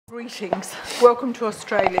Greetings. Welcome to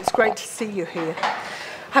Australia. It's great to see you here.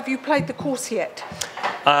 Have you played the course yet?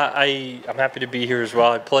 I'm happy to be here as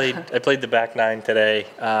well. I played the back nine today.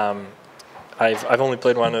 I've only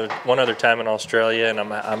played one other time in Australia, and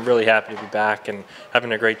I'm really happy to be back and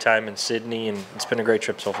having a great time in Sydney, and it's been a great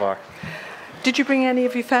trip so far. Did you bring any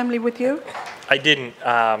of your family with you? I didn't.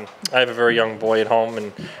 I have a very young boy at home,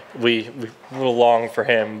 and we a little long for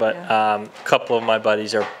him. But a couple of my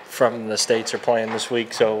buddies are from the States are playing this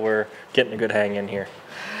week, so we're getting a good hang in here.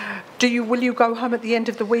 Will you go home at the end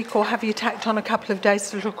of the week, or have you tacked on a couple of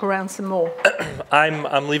days to look around some more?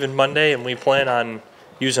 I'm leaving Monday, and we plan on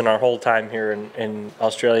using our whole time here in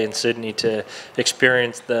Australia and Sydney to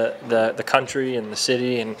experience the country and the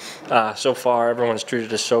city. And so far, everyone's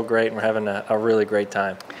treated us so great, and we're having a really great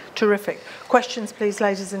time. Terrific. Questions, please,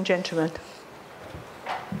 ladies and gentlemen.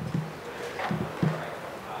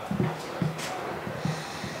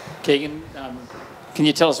 Keegan, can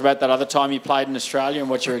you tell us about that other time you played in Australia and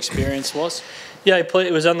what your experience was? Yeah,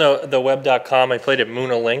 it was on the web.com. I played at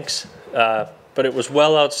Moona Links, but it was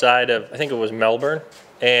well outside of, I think it was Melbourne.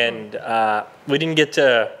 And we didn't get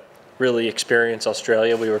to really experience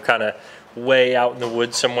Australia. We were kind of way out in the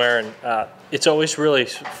woods somewhere. And it's always really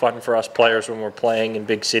fun for us players when we're playing in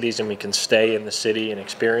big cities and we can stay in the city and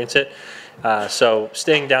experience it. So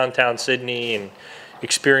staying downtown Sydney and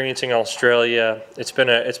experiencing Australia, it's been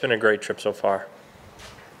a great trip so far.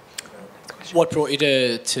 What brought you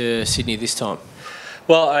to Sydney this time?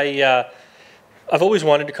 Well, I've always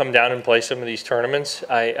wanted to come down and play some of these tournaments.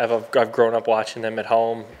 I've grown up watching them at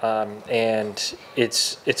home, and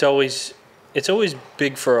it's always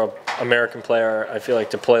big for an American player. I feel like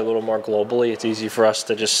to play a little more globally. It's easy for us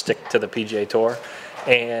to just stick to the PGA Tour,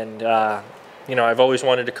 and I've always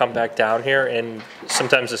wanted to come back down here. And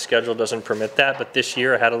sometimes the schedule doesn't permit that, but this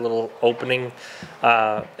year I had a little opening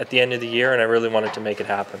at the end of the year, and I really wanted to make it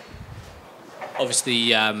happen. Obviously,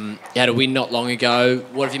 you had a win not long ago.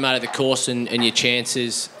 What have you made of the course and your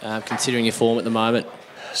chances, considering your form at the moment?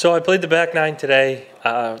 So I played the back nine today.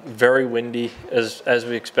 Very windy, as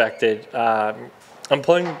we expected. I'm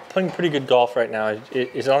playing pretty good golf right now.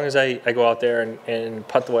 As long as I go out there and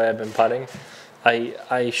putt the way I've been putting,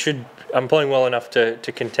 I'm playing well enough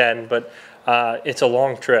to contend. But it's a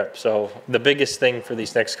long trip, so the biggest thing for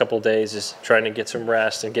these next couple of days is trying to get some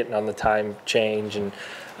rest and getting on the time change. And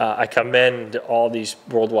I commend all these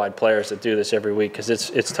worldwide players that do this every week because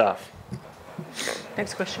it's tough.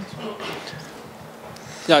 Next question.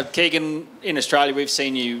 No, Keegan, in Australia, we've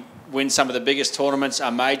seen you win some of the biggest tournaments,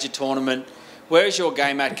 a major tournament. Where is your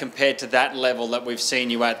game at compared to that level that we've seen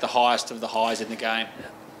you at, the highest of the highs in the game?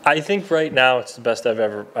 I think right now it's the best I've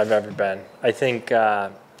ever been. I think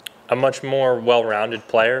a much more well-rounded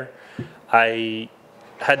player. I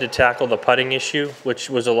had to tackle the putting issue, which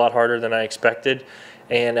was a lot harder than I expected.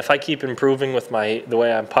 And if I keep improving with the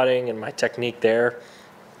way I'm putting and my technique there,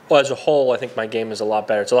 well, as a whole, I think my game is a lot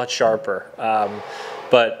better. It's a lot sharper.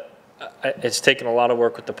 But it's taken a lot of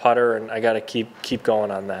work with the putter, and I got to keep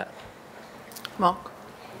going on that. Mark?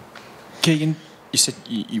 Keegan, you said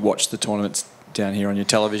you watched the tournaments down here on your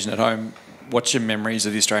television at home. What's your memories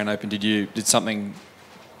of the Australian Open? Did something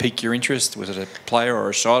pique your interest? Was it a player or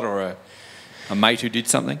a shot or a mate who did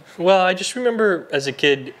something? Well, I just remember as a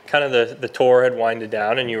kid, kind of the tour had winded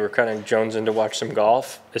down and you were kind of jonesing to watch some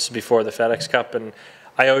golf. This is before the FedEx Cup, and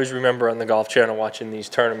I always remember on the Golf Channel watching these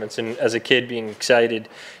tournaments, and as a kid being excited.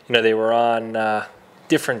 They were on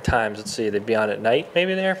different times. Let's see, they'd be on at night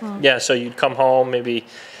maybe there. Yeah, so you'd come home maybe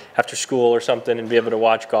after school or something and be able to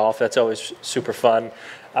watch golf. That's always super fun.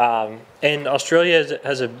 And Australia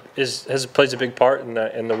plays a big part in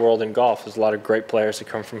the world in golf. There's a lot of great players that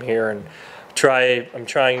come from here, and I'm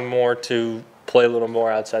trying more to play a little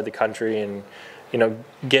more outside the country, and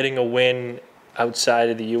getting a win outside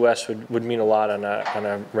of the U.S. would mean a lot on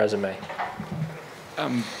a resume.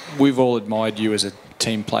 We've all admired you as a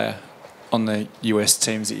team player on the US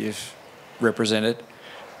teams that you've represented.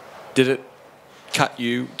 Did it cut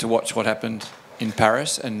you to watch what happened in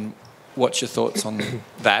Paris, and what's your thoughts on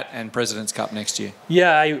that and President's Cup next year?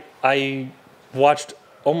 Yeah, I watched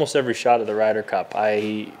almost every shot of the Ryder Cup.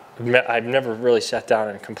 I've never really sat down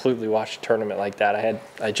and completely watched a tournament like that.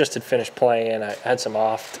 I just had finished playing. I had some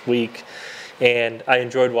off week, and I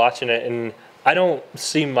enjoyed watching it. And I don't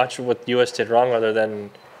see much of what the U.S. did wrong other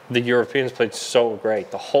than the Europeans played so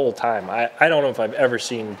great the whole time. I don't know if I've ever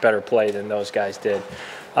seen better play than those guys did.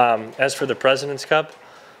 As for the President's Cup,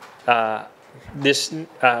 this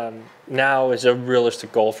now is a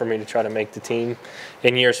realistic goal for me to try to make the team.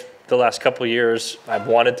 The last couple of years, I've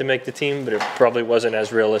wanted to make the team, but it probably wasn't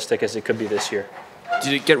as realistic as it could be this year.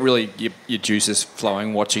 Did it get really your juices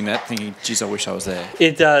flowing watching that, thinking, geez, I wish I was there?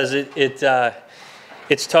 It does.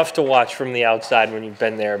 It's tough to watch from the outside when you've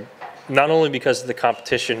been there, not only because of the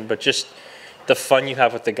competition, but just the fun you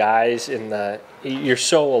have with the guys. You're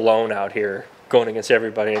so alone out here going against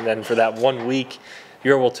everybody, and then for that 1 week,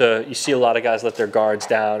 you see a lot of guys let their guards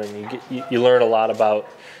down, and you learn a lot about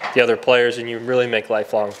the other players, and you really make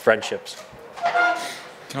lifelong friendships.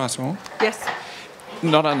 Can I ask more? Yes.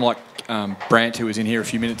 Not unlike Brant, who was in here a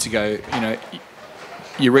few minutes ago,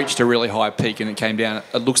 you reached a really high peak and it came down.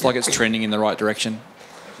 It looks like it's trending in the right direction.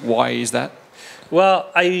 Why is that?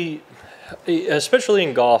 Well, especially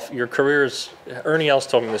in golf, your careers, Ernie Els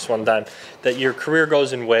told me this one time, that your career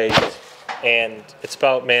goes in waves, and it's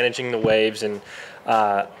about managing the waves. And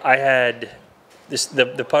I had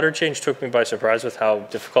the putter change took me by surprise with how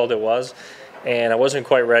difficult it was, and I wasn't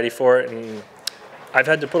quite ready for it. And I've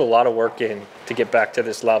had to put a lot of work in to get back to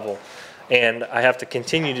this level, and I have to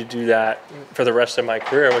continue to do that for the rest of my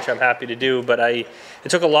career, which I'm happy to do. But it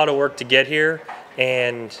took a lot of work to get here,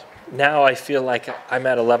 and now I feel like I'm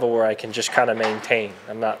at a level where I can just kind of maintain.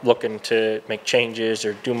 I'm not looking to make changes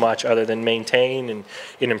or do much other than maintain and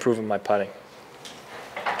in improving my putting.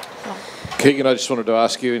 Keegan, I just wanted to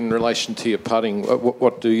ask you in relation to your putting,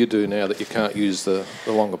 what do you do now that you can't use the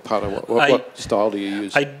longer putter? What style do you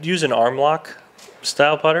use? I use an arm lock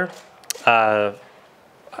style putter.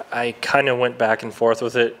 I kind of went back and forth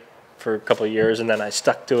with it for a couple of years, and then I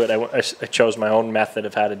stuck to it. I chose my own method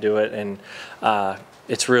of how to do it, and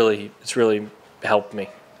it's really helped me.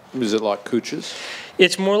 Is it like Cooch's?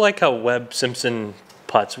 It's more like how Webb Simpson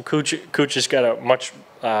putts. Cooch has got a much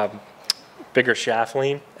bigger shaft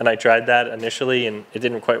lean, and I tried that initially, and it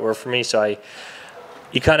didn't quite work for me. So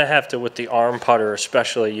you kind of have to, with the arm putter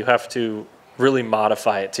especially, you have to really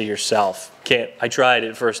modify it to yourself. I tried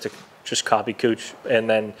at first to just copy Cooch, and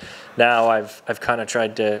then now I've kind of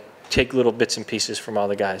tried to take little bits and pieces from all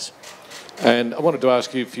the guys. And I wanted to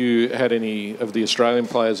ask you if you had any of the Australian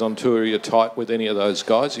players on tour. Are you tight with any of those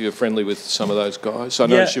guys? Are you friendly with some of those guys? I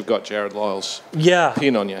noticed you've got Jared Lyle's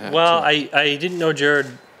pin on your hat. Well, I didn't know Jared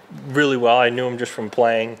really well. I knew him just from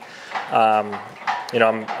playing. It's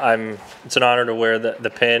an honor to wear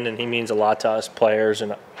the pin, and he means a lot to us players,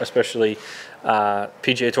 and especially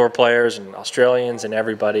PGA Tour players and Australians and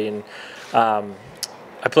everybody. And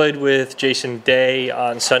I played with Jason Day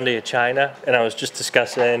on Sunday at China, and I was just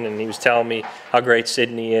discussing, and he was telling me how great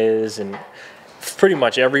Sydney is, and pretty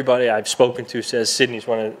much everybody I've spoken to says Sydney's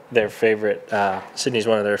one of their favorite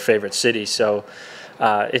cities. So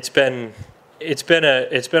it's been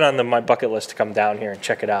on my bucket list to come down here and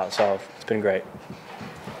check it out. So it's been great.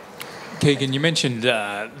 Keegan, you mentioned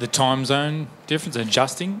the time zone difference,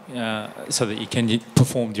 adjusting so that you can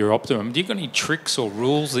perform to your optimum. Do you got any tricks or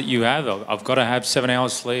rules that you have? I've got to have 7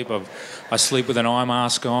 hours sleep. I sleep with an eye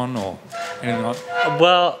mask on, or anything like that?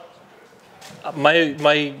 Well,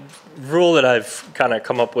 my rule that I've kind of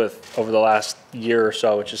come up with over the last year or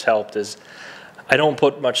so, which has helped, is I don't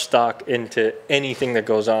put much stock into anything that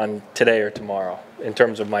goes on today or tomorrow in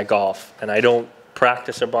terms of my golf, and I don't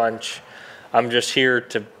practice a bunch. I'm just here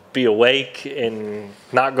to be awake and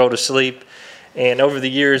not go to sleep. And over the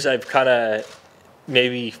years, I've kind of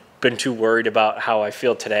maybe been too worried about how I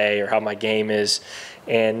feel today or how my game is.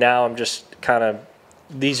 And now I'm just kind of,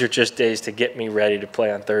 these are just days to get me ready to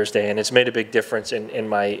play on Thursday. And it's made a big difference in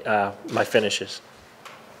my my finishes.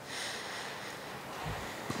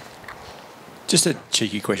 Just a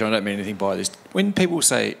cheeky question. I don't mean anything by this. When people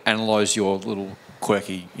say analyse your little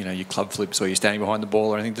quirky, your club flips or you're standing behind the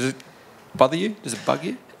ball or anything, does it bother you? Does it bug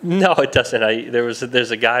you? No, it doesn't. There's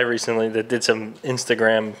a guy recently that did some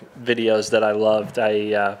Instagram videos that I loved.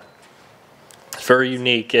 It's very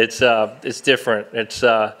unique. It's different. It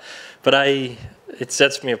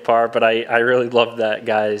sets me apart. But I really loved that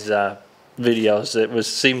guy's videos.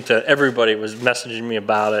 Everybody was messaging me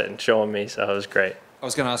about it and showing me, so it was great. I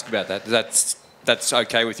was going to ask about that. That's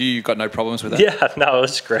okay with you? You've got no problems with that? Yeah, no, it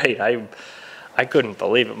was great. I couldn't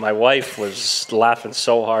believe it. My wife was laughing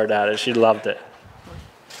so hard at it. She loved it.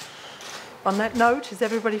 On that note, is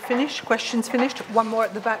everybody finished? Questions finished? One more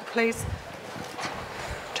at the back, please.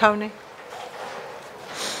 Tony.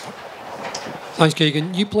 Thanks,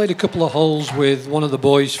 Keegan. You played a couple of holes with one of the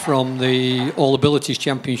boys from the All Abilities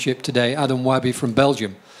Championship today, Adam Wabby from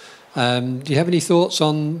Belgium. Do you have any thoughts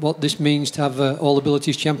on what this means to have an All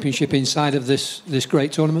Abilities Championship inside of this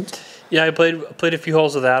great tournament? Yeah, I played a few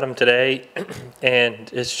holes with Adam today,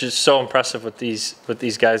 and it's just so impressive what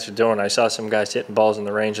these guys are doing. I saw some guys hitting balls in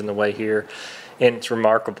the range on the way here, and it's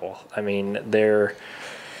remarkable. I mean,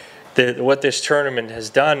 what this tournament has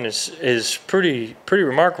done is pretty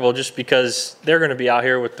remarkable, just because they're going to be out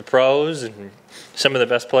here with the pros and some of the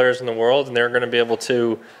best players in the world, and they're going to be able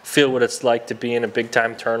to feel what it's like to be in a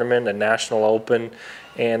big-time tournament, a national open,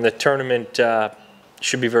 and the tournament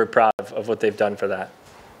should be very proud of what they've done for that.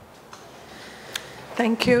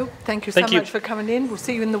 Thank you. Thank you so much for coming in. We'll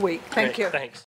see you in the week. Thank you. Thanks.